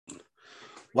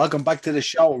Welcome back to the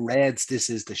show, Reds. This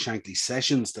is the Shankly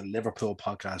Sessions, the Liverpool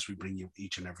podcast we bring you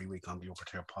each and every week on the Upper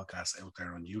Tier podcast out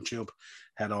there on YouTube.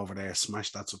 Head over there,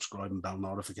 smash that subscribe and bell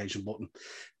notification button.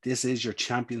 This is your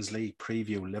Champions League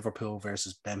preview, Liverpool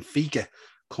versus Benfica,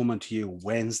 coming to you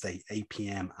Wednesday, 8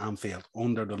 p.m. Anfield,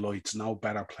 under the lights. No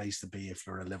better place to be if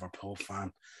you're a Liverpool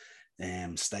fan.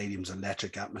 Stadium's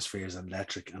electric, atmosphere is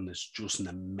electric, and it's just an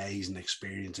amazing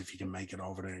experience if you can make it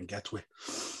over there and get to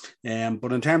it.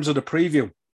 But in terms of the preview,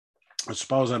 I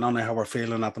suppose I don't know how we're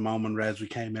feeling at the moment, Reds. We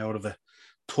came out of a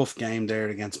tough game there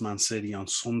against Man City on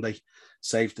Sunday.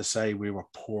 Safe to say we were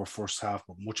poor first half,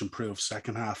 but much improved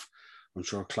second half. I'm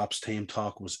sure Klopp's team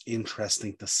talk was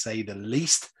interesting to say the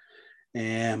least.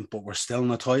 But we're still in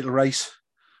the title race.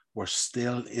 We're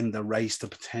still in the race to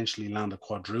potentially land a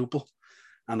quadruple.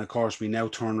 And of course, we now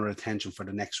turn our attention for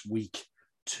the next week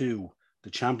to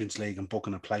the Champions League and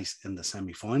booking a place in the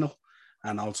semi-final,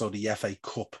 and also the FA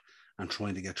Cup, and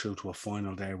trying to get through to a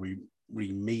final there. We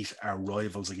meet our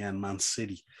rivals again, Man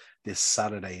City, this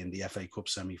Saturday in the FA Cup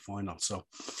semi-final. So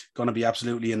going to be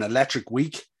absolutely an electric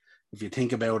week. If you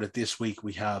think about it, this week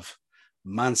we have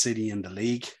Man City in the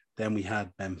league. Then we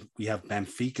have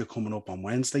Benfica coming up on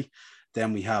Wednesday.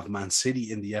 Then we have Man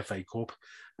City in the FA Cup.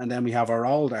 And then we have our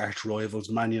old arch rivals,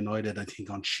 Man United, I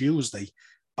think on Tuesday,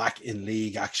 back in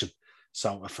league action.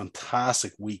 So a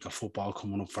fantastic week of football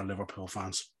coming up for Liverpool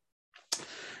fans.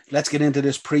 Let's get into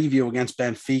this preview against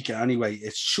Benfica anyway.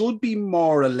 It should be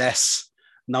more or less,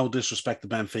 no disrespect to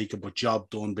Benfica, but job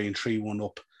done, being 3-1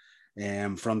 up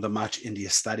from the match in the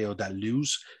Estadio da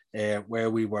Luz, where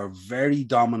we were very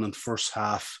dominant first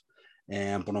half.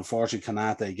 But unfortunately,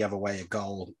 Kanate gave away a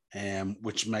goal,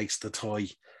 which makes the tie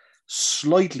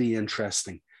slightly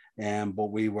interesting.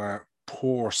 But we were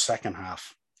poor second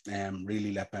half.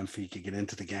 Really let Benfica get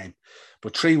into the game.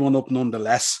 But 3-1 up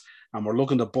nonetheless. And we're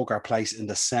looking to book our place in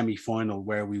the semi-final,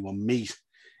 where we will meet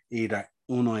either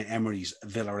Unai Emery's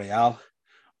Villarreal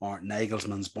or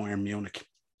Nagelsmann's Bayern Munich.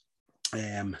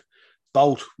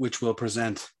 Both which will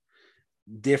present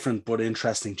different but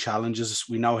interesting challenges.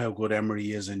 We know how good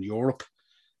Emery is in Europe,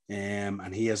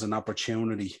 and he has an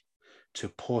opportunity to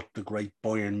put the great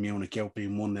Bayern Munich out,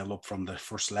 being 1-0 up from the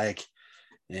first leg.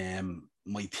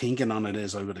 My thinking on it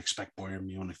is I would expect Bayern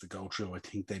Munich to go through. I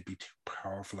think they'd be too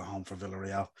powerful at home for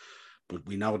Villarreal. But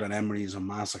we know that Emery is a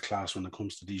masterclass when it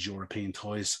comes to these European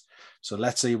ties. So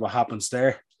let's see what happens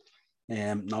there.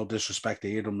 No disrespect to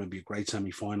either, maybe a great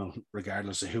semi-final,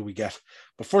 regardless of who we get.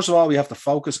 But first of all, we have to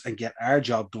focus and get our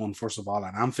job done, first of all,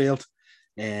 at Anfield.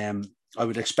 I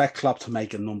would expect Klopp to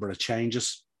make a number of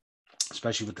changes,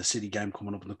 especially with the City game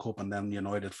coming up in the Cup and then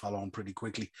United following pretty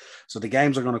quickly. So the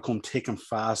games are going to come thick and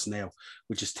fast now,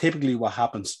 which is typically what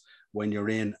happens when you're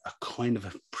in a kind of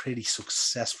a pretty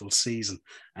successful season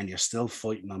and you're still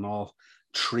fighting on all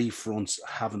three fronts,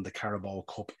 having the Carabao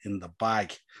Cup in the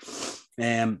bag.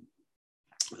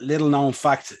 Little known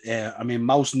fact,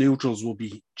 most neutrals will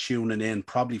be tuning in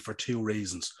probably for two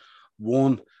reasons.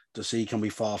 One, to see can we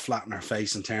fall flat in our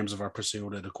face in terms of our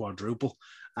pursuit of the quadruple,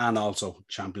 and also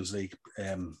Champions League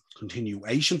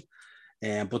continuation.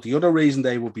 But the other reason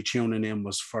they would be tuning in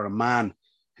was for a man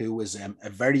who is a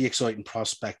very exciting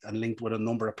prospect and linked with a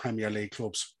number of Premier League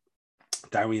clubs,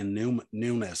 Darwin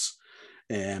Núñez,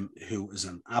 who is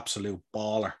an absolute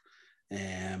baller.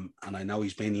 And I know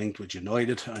he's been linked with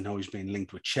United. I know he's been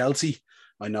linked with Chelsea.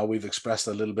 I know we've expressed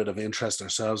a little bit of interest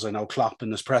ourselves. I know Klopp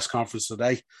in his press conference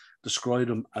today described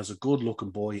him as a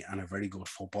good-looking boy and a very good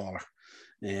footballer.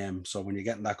 So when you're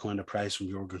getting that kind of praise from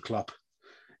Jurgen Klopp,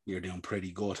 you're doing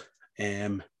pretty good.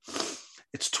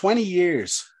 It's 20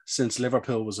 years since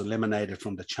Liverpool was eliminated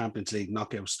from the Champions League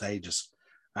knockout stages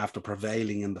after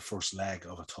prevailing in the first leg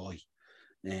of a tie.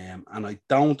 And I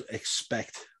don't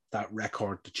expect that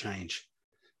record to change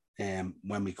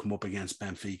when we come up against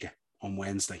Benfica on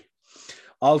Wednesday.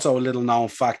 Also, a little known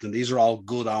fact, and these are all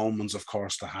good omens, of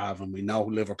course, to have, and we know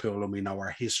Liverpool and we know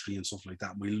our history and stuff like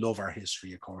that. We love our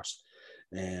history, of course,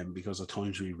 because at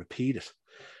times we repeat it.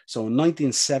 So in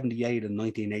 1978 and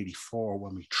 1984,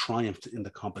 when we triumphed in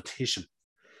the competition,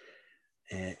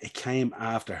 it came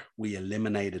after we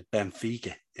eliminated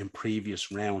Benfica in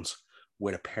previous rounds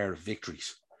with a pair of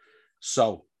victories.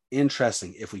 So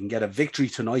interesting. If we can get a victory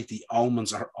tonight, the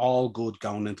omens are all good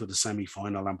going into the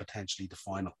semi-final and potentially the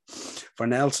final. For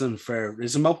Nelson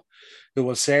Ferrisimo, who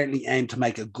will certainly aim to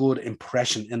make a good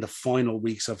impression in the final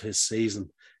weeks of his season,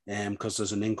 because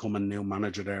there's an incoming new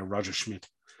manager there, Roger Schmidt.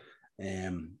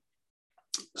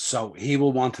 So he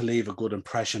will want to leave a good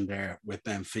impression there with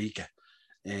Benfica.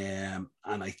 And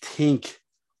I think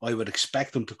I would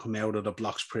expect them to come out of the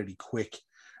blocks pretty quick,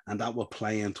 and that will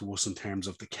play into us in terms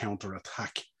of the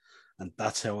counter-attack And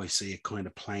that's how I see it kind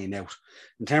of playing out.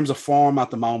 In terms of form at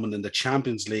the moment in the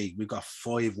Champions League, we've got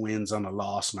 5 wins and a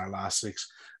loss in our last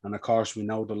 6. And of course, we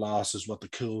know the loss is what the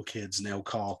cool kids now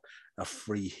call a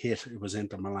free hit. It was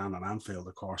Inter Milan and Anfield,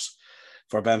 of course.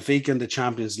 For Benfica in the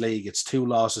Champions League, it's 2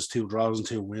 losses, 2 draws, and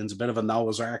 2 wins. A bit of a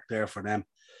Noah's Ark there for them.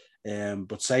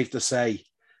 But safe to say,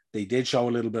 they did show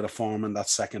a little bit of form in that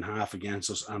second half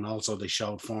against us. And also they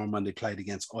showed form when they played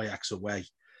against Ajax away,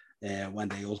 when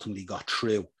they ultimately got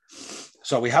through.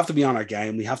 So we have to be on our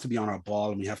game. We have to be on our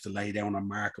ball, and we have to lay down our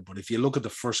marker. But if you look at the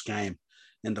first game,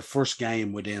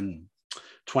 within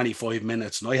 25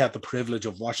 minutes, and I had the privilege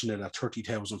of watching it at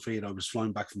 30,000 feet. I was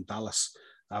flying back from Dallas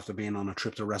after being on a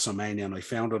trip to WrestleMania, and I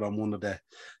found it on one of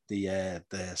the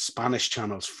Spanish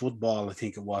channels, football, I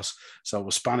think it was. So it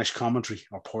was Spanish commentary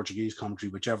or Portuguese commentary,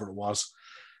 whichever it was.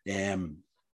 And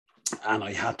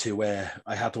I had to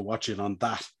watch it on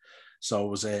that. So it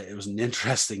was an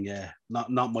interesting,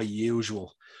 not my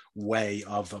usual way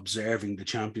of observing the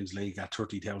Champions League at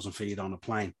 30,000 feet on a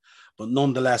plane. But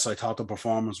nonetheless, I thought the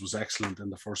performance was excellent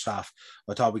in the first half.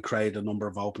 I thought we created a number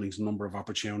of openings, a number of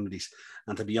opportunities.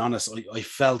 And to be honest, I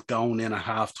felt going in at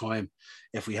half time,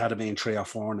 if we had been 3 or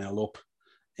 4-0 up,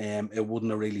 it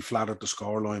wouldn't have really flattered the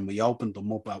scoreline. We opened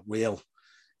them up at will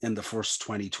in the first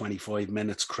 20, 25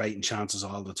 minutes, creating chances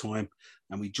all the time.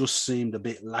 And we just seemed a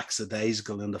bit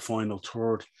lackadaisical in the final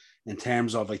third in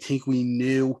terms of, I think we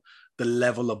knew the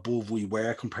level above we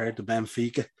were compared to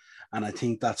Benfica. And I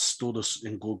think that stood us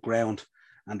in good ground.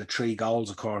 And the 3 goals,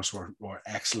 of course, were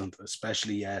excellent,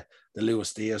 especially the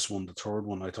Luis Diaz one, the third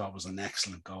one, I thought was an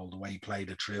excellent goal. The way he played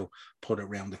it through, put it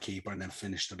around the keeper and then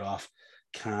finished it off.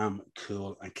 Calm,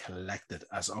 cool and collected,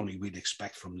 as only we'd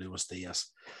expect from Luis Diaz.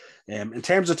 In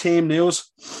terms of team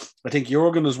news, I think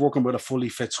Jurgen is working with a fully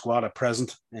fit squad at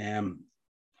present.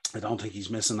 I don't think he's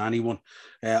missing anyone.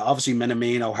 Obviously,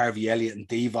 Minamino, Harvey Elliott and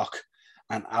Divock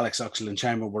and Alex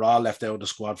Oxlade-Chamberlain were all left out of the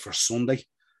squad for Sunday.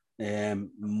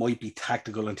 Might be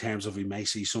tactical in terms of we may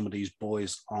see some of these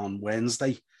boys on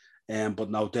Wednesday. But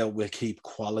no doubt we'll keep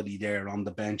quality there on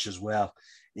the bench as well,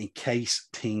 in case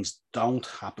things don't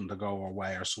happen to go our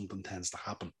way or something tends to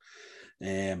happen.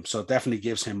 So it definitely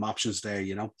gives him options there,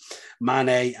 you know.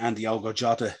 Mane and Diogo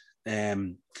Jota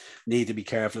need to be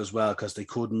careful as well, because they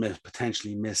could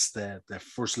potentially miss the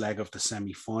first leg of the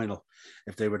semi-final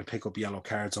if they were to pick up yellow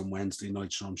cards on Wednesday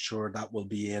night. So I'm sure that will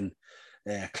be in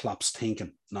Klopp's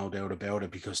thinking, no doubt about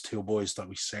it, because 2 boys that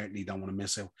we certainly don't want to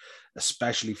miss out,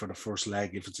 especially for the first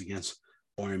leg. If it's against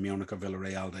Bayern Munich or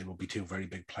Villarreal, they will be 2 very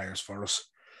big players for us.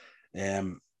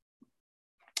 And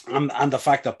the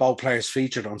fact that both players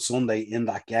featured on Sunday in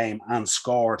that game and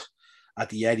scored at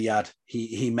the Etihad,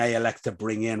 he may elect to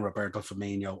bring in Roberto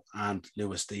Firmino and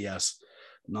Luis Diaz.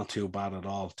 Not too bad at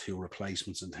all, 2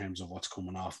 replacements in terms of what's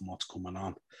coming off and what's coming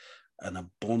on. An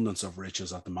abundance of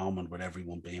riches at the moment with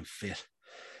everyone being fit.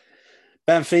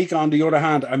 Benfica, on the other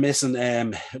hand, are missing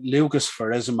Lucas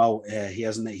Veríssimo.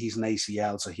 He's an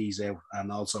ACL, so he's out.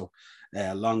 And also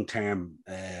long-term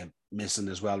missing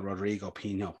as well, Rodrigo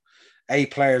Pinho. 8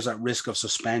 players at risk of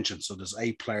suspension. So there's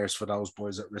 8 players for those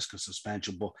boys at risk of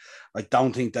suspension. But I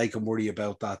don't think they can worry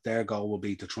about that. Their goal will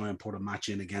be to try and put a match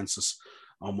in against us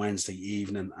on Wednesday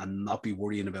evening and not be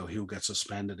worrying about who gets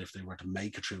suspended if they were to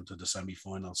make it through to the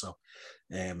semi-final. So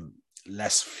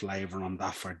less flavour on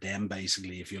that for them,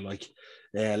 basically, if you like.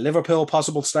 Liverpool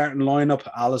possible starting lineup: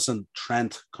 Alisson,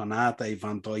 Trent, Konate,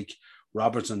 Van Dijk,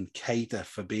 Robertson, Keita,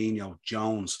 Fabinho,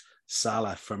 Jones,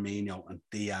 Salah, Firmino and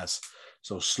Diaz.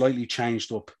 So slightly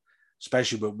changed up,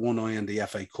 especially with one eye on the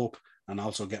FA Cup and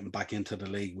also getting back into the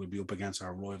league. We'll be up against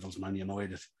our rivals, Man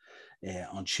United,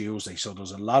 on Tuesday. So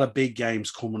there's a lot of big games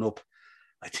coming up.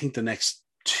 I think the next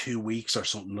 2 weeks or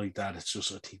something like that. It's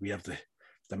just, I think we have the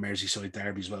Merseyside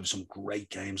derbies. We'll have some great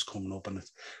games coming up, and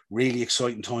it's really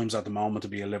exciting times at the moment to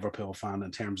be a Liverpool fan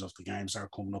in terms of the games that are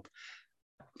coming up.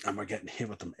 And we're getting hit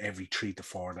with them every 3 to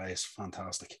 4 days.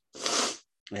 Fantastic.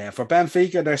 For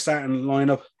Benfica, they're starting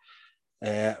lineup.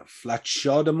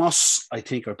 Flachodimos, I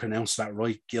think I pronounced that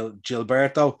right.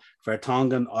 Gilberto,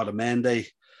 Vertonghen, Otamendi,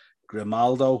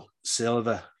 Grimaldo,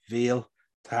 Silva, Veal,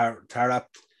 Tarap,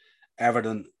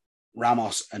 Everton,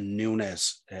 Ramos and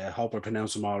Nunes. Hope I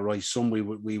pronounced them all right. Some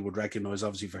we would recognise,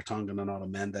 obviously Vertonghen and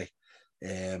Otamendi.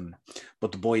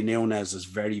 But the boy Nunes is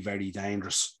very, very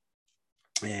dangerous.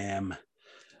 And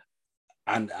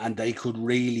they could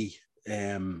really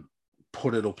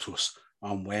put it up to us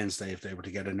on Wednesday if they were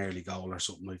to get an early goal or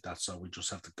something like that. So we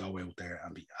just have to go out there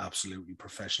and be absolutely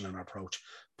professional in our approach,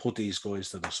 put these guys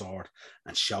to the sword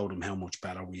and show them how much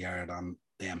better we are than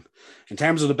them. In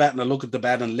terms of the betting, I look at the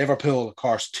betting. Liverpool, of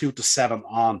course, 2-7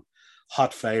 on.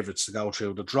 hot favourites to go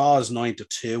through. The draw is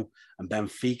 9-2, and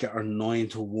Benfica are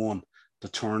 9-1 to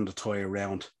turn the tie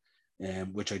around,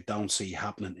 which I don't see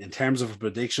happening. In terms of a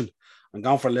prediction, I'm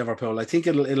going for Liverpool. I think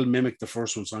it'll mimic the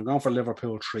first one, so I'm going for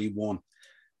Liverpool 3-1.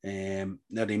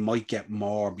 Now they might get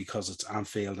more because it's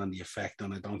Anfield and the effect,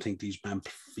 and I don't think these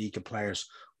Benfica players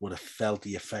would have felt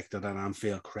the effect of that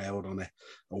Anfield crowd on a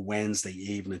Wednesday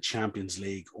evening Champions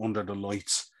League under the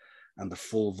lights and the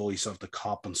full voice of the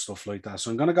cop and stuff like that.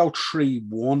 So I'm going to go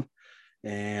 3-1.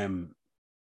 And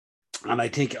I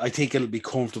think it'll be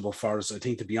comfortable for us. I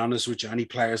think, to be honest with you, any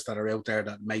players that are out there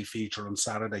that may feature on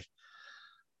Saturday,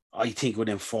 I think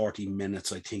within 40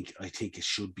 minutes, I think it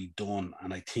should be done.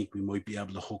 And I think we might be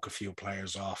able to hook a few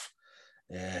players off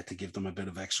to give them a bit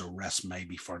of extra rest,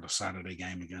 maybe for the Saturday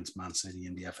game against Man City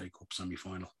in the FA Cup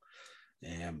semi-final.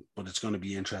 But it's going to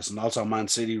be interesting. Also, Man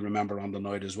City, remember, on the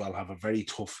night as well, have a very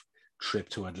tough trip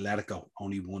to Atletico,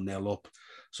 only 1-0 up.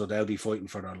 So they'll be fighting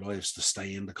for their lives to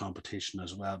stay in the competition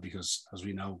as well, because, as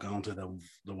we know, going to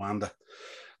the Wanda,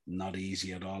 not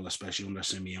easy at all, especially under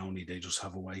Simeone. They just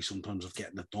have a way sometimes of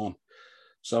getting it done.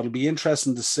 So it'll be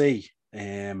interesting to see.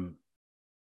 But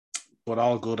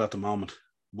all good at the moment.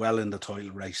 Well in the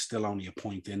title race, still only a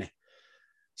point in it.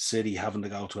 City having to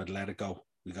go to Atletico.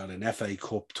 We got an FA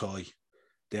Cup tie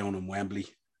down in Wembley,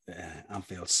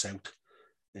 Anfield South,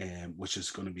 which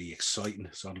is going to be exciting.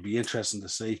 So it'll be interesting to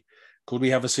see. Could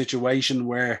we have a situation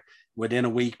where within a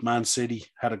week, Man City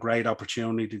had a great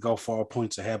opportunity to go 4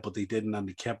 points ahead, but they didn't, and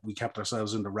we kept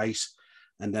ourselves in the race,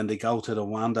 and then they go to the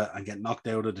Wanda and get knocked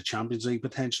out of the Champions League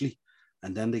potentially,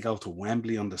 and then they go to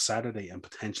Wembley on the Saturday and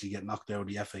potentially get knocked out of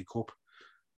the FA Cup?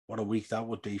 What a week that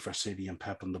would be for City and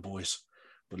Pep and the boys.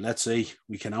 But let's see.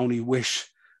 We can only wish,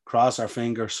 cross our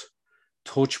fingers,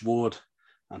 touch wood,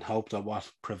 and hope that what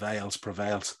prevails.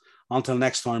 Until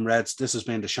next time, Reds, this has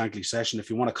been the Shankly Session. If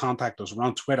you want to contact us, we're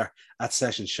on Twitter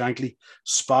 @SessionShankly,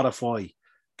 Spotify,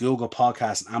 Google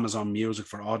Podcasts, and Amazon Music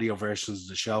for audio versions of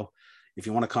the show. If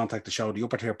you want to contact the show, the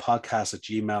Upper Tier Podcast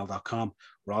 @gmail.com.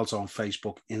 We're also on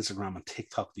Facebook, Instagram, and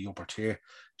TikTok, the Upper Tier.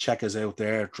 Check us out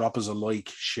there. Drop us a like,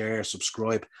 share,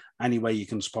 subscribe. Any way you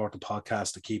can support the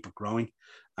podcast to keep it growing.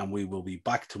 And we will be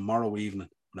back tomorrow evening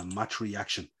with a match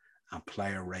reaction and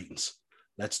player ratings.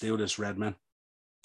 Let's do this, Redmen.